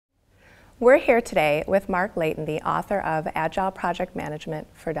We're here today with Mark Layton, the author of Agile Project Management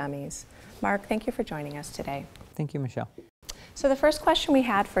for Dummies. Mark, thank you for joining us today. Thank you, Michelle. So the first question we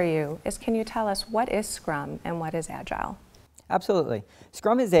had for you is, can you tell us what is Scrum and what is Agile? Absolutely.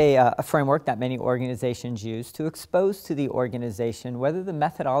 Scrum is a framework that many organizations use to expose to the organization whether the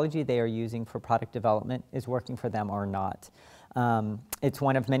methodology they are using for product development is working for them or not. It's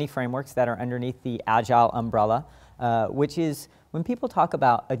one of many frameworks that are underneath the Agile umbrella, which is, when people talk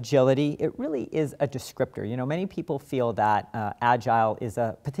about agility, it really is a descriptor. You know, many people feel that Agile is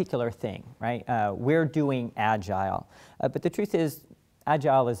a particular thing, right? We're doing Agile. But the truth is,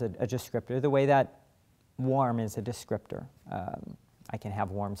 Agile is a descriptor, the way that warm is a descriptor. I can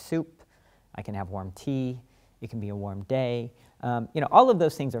have warm soup, I can have warm tea, it can be a warm day. You know, all of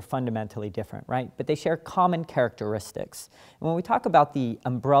those things are fundamentally different, right? But they share common characteristics. And when we talk about the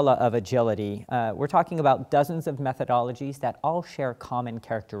umbrella of agility, we're talking about dozens of methodologies that all share common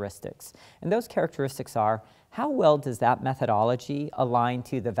characteristics. And those characteristics are, how well does that methodology align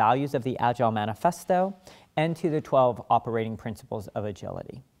to the values of the Agile Manifesto and to the 12 operating principles of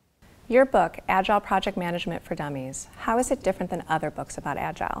agility? Your book, Agile Project Management for Dummies, how is it different than other books about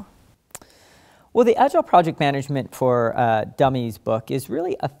Agile? Well, the Agile Project Management for Dummies book is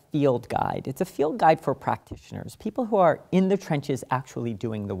really a field guide. It's a field guide for practitioners, people who are in the trenches actually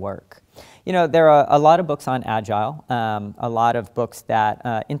doing the work. You know, there are a lot of books on Agile, a lot of books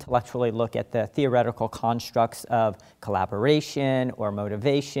that intellectually look at the theoretical constructs of collaboration or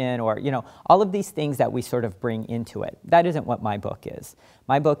motivation or, you know, all of these things that we sort of bring into it. That isn't what my book is.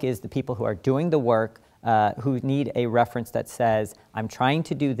 My book is the people who are doing the work, who need a reference that says, I'm trying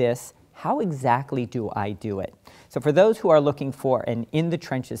to do this. How exactly do I do it? So for those who are looking for an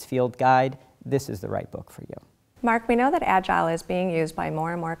in-the-trenches field guide, this is the right book for you. Mark, we know that Agile is being used by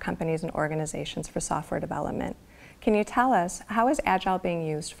more and more companies and organizations for software development. Can you tell us, how is Agile being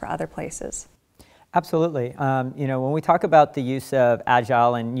used for other places? Absolutely. You know, when we talk about the use of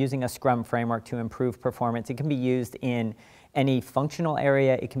Agile and using a Scrum framework to improve performance, it can be used in any functional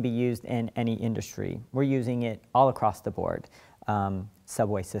area, it can be used in any industry. We're using it all across the board.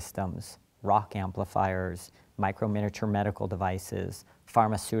 Subway systems, rock amplifiers, micro-miniature medical devices,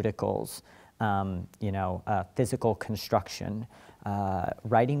 pharmaceuticals, you know, physical construction.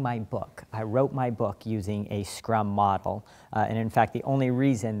 Writing my book. I wrote my book using a Scrum model. And in fact, the only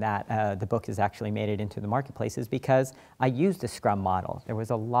reason that the book has actually made it into the marketplace is because I used a Scrum model. There was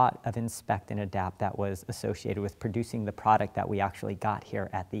a lot of inspect and adapt that was associated with producing the product that we actually got here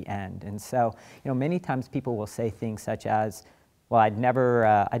at the end. And so, you know, many times people will say things such as, well, I'd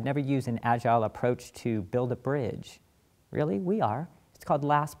never use an Agile approach to build a bridge. Really? We are. It's called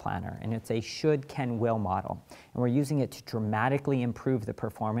Last Planner, and it's a should, can, will model. And we're using it to dramatically improve the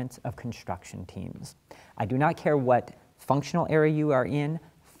performance of construction teams. I do not care what functional area you are in,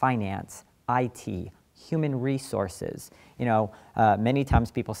 finance, IT, human resources. You know, many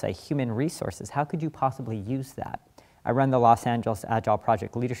times people say, human resources, how could you possibly use that? I run the Los Angeles Agile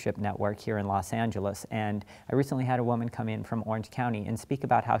Project Leadership Network here in Los Angeles, and I recently had a woman come in from Orange County and speak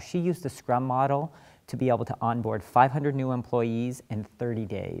about how she used the Scrum model to be able to onboard 500 new employees in 30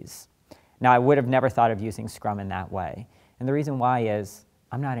 days. Now, I would have never thought of using Scrum in that way, and the reason why is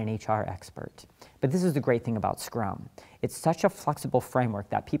I'm not an HR expert. But this is the great thing about Scrum. It's such a flexible framework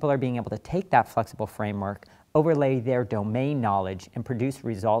that people are being able to take that flexible framework, overlay their domain knowledge, and produce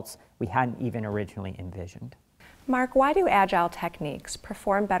results we hadn't even originally envisioned. Mark, why do Agile techniques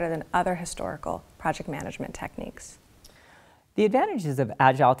perform better than other historical project management techniques? The advantages of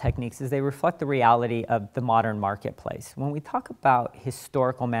Agile techniques is they reflect the reality of the modern marketplace. When we talk about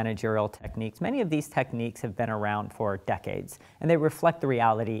historical managerial techniques, many of these techniques have been around for decades, and they reflect the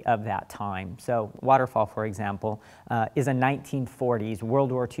reality of that time. So Waterfall, for example, is a 1940s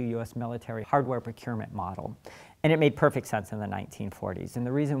World War II U.S. military hardware procurement model. And it made perfect sense in the 1940s. And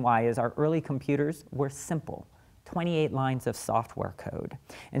the reason why is our early computers were simple. 28 lines of software code.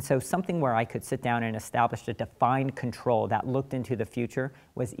 And so something where I could sit down and establish a defined control that looked into the future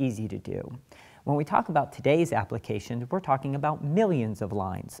was easy to do. When we talk about today's applications, we're talking about millions of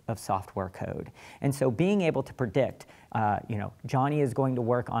lines of software code. And so being able to predict, you know, Johnny is going to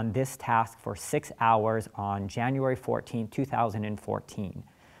work on this task for 6 hours on January 14, 2014.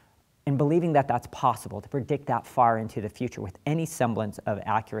 And believing that that's possible, to predict that far into the future with any semblance of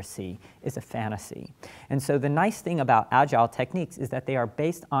accuracy is a fantasy. And so the nice thing about Agile techniques is that they are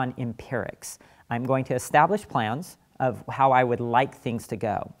based on empirics. I'm going to establish plans, of how I would like things to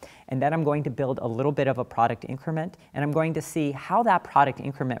go. And then I'm going to build a little bit of a product increment, and I'm going to see how that product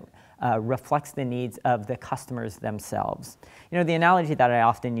increment reflects the needs of the customers themselves. You know, the analogy that I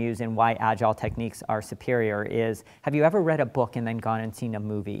often use in why Agile techniques are superior is, have you ever read a book and then gone and seen a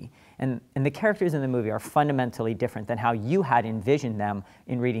movie? And the characters in the movie are fundamentally different than how you had envisioned them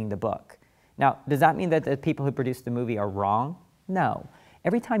in reading the book. Now, does that mean that the people who produced the movie are wrong? No.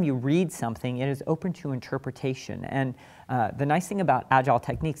 Every time you read something, it is open to interpretation. And the nice thing about Agile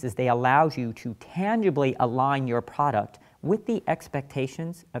techniques is they allow you to tangibly align your product with the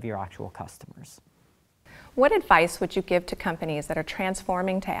expectations of your actual customers. What advice would you give to companies that are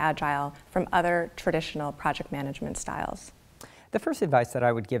transforming to Agile from other traditional project management styles? The first advice that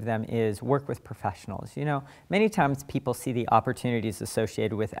I would give them is work with professionals. You know, many times people see the opportunities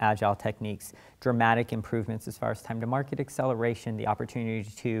associated with Agile techniques, dramatic improvements as far as time to market acceleration, the opportunity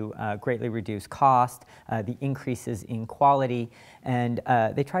to greatly reduce cost, the increases in quality, and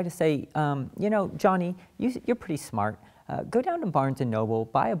they try to say, you know, Johnny, you're pretty smart. Go down to Barnes & Noble,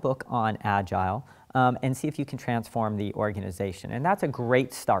 buy a book on Agile, and see if you can transform the organization. And that's a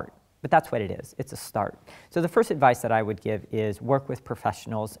great start. But that's what it is. It's a start. So the first advice that I would give is work with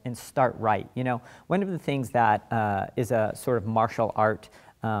professionals and start right. You know, one of the things that is a sort of martial art,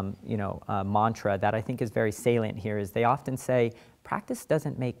 mantra that I think is very salient here is they often say, practice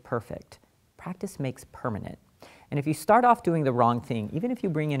doesn't make perfect. Practice makes permanent. And if you start off doing the wrong thing, even if you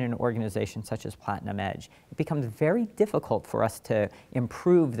bring in an organization such as Platinum Edge, it becomes very difficult for us to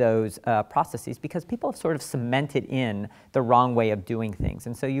improve those processes because people have sort of cemented in the wrong way of doing things.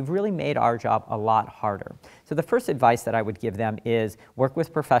 And so you've really made our job a lot harder. So the first advice that I would give them is work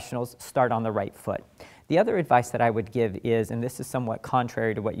with professionals, start on the right foot. The other advice that I would give is, and this is somewhat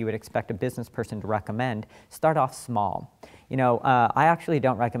contrary to what you would expect a business person to recommend, start off small. You know, I actually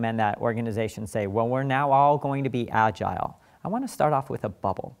don't recommend that organizations say, well, we're now all going to be Agile. I want to start off with a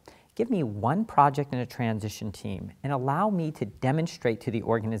bubble. Give me one project and a transition team and allow me to demonstrate to the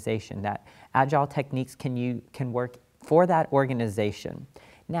organization that Agile techniques can work for that organization.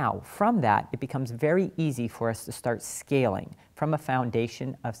 Now, from that, it becomes very easy for us to start scaling from a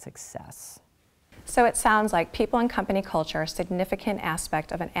foundation of success. So it sounds like people and company culture are a significant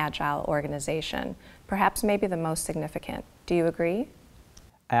aspect of an Agile organization, perhaps maybe the most significant. Do you agree?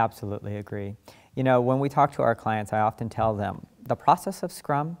 I absolutely agree. You know, when we talk to our clients, I often tell them the process of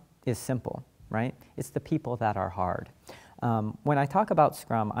Scrum is simple, right? It's the people that are hard. When I talk about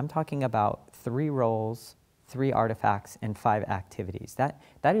Scrum, I'm talking about 3 roles, 3 artifacts, and 5 activities.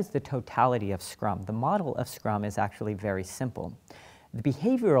 That is the totality of Scrum. The model of Scrum is actually very simple. The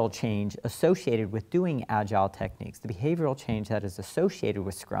behavioral change associated with doing Agile techniques, the behavioral change that is associated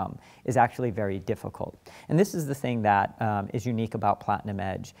with Scrum is actually very difficult. And this is the thing that is unique about Platinum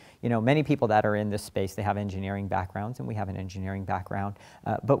Edge. You know, many people that are in this space, they have engineering backgrounds, and we have an engineering background.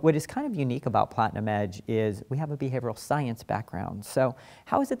 But what is kind of unique about Platinum Edge is we have a behavioral science background. So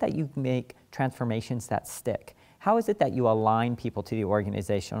how is it that you make transformations that stick? How is it that you align people to the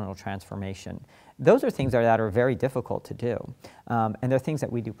organizational transformation? Those are things that are very difficult to do, and they're things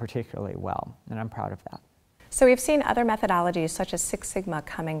that we do particularly well, and I'm proud of that. So we've seen other methodologies such as Six Sigma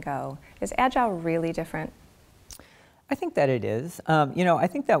come and go. Is Agile really different? I think that it is. You know, I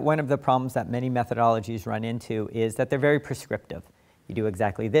think that one of the problems that many methodologies run into is that they're very prescriptive. You do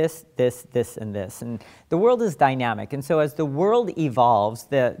exactly this, this, this, and this. And the world is dynamic, and so as the world evolves,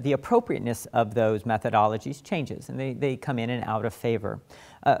 the appropriateness of those methodologies changes, and they come in and out of favor.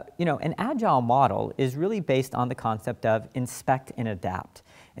 You know, an Agile model is really based on the concept of inspect and adapt.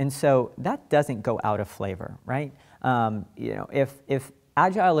 And so that doesn't go out of flavor, right? You know, if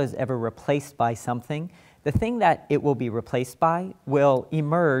Agile is ever replaced by something, the thing that it will be replaced by will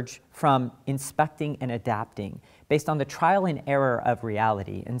emerge from inspecting and adapting based on the trial and error of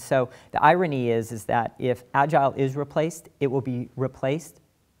reality. And so the irony is that if Agile is replaced, it will be replaced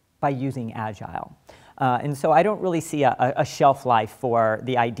by using Agile. And so I don't really see a shelf life for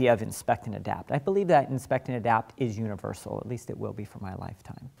the idea of inspect and adapt. I believe that inspect and adapt is universal, at least it will be for my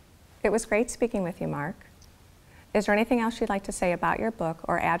lifetime. It was great speaking with you, Mark. Is there anything else you'd like to say about your book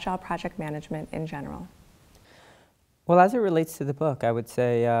or Agile Project Management in general? Well, as it relates to the book, I would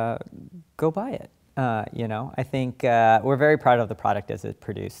say go buy it. You know, I think we're very proud of the product as it's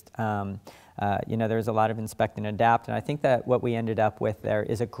produced. You know, there's a lot of inspect and adapt, and I think that what we ended up with there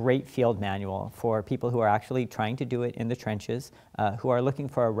is a great field manual for people who are actually trying to do it in the trenches, who are looking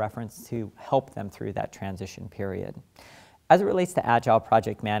for a reference to help them through that transition period. As it relates to Agile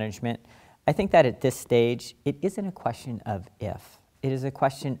Project Management, I think that at this stage, it isn't a question of if. It is a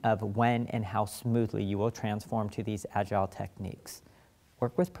question of when and how smoothly you will transform to these Agile techniques.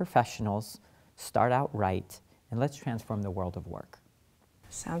 Work with professionals, start out right, and let's transform the world of work.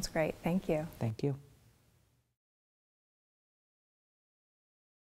 Sounds great. Thank you. Thank you.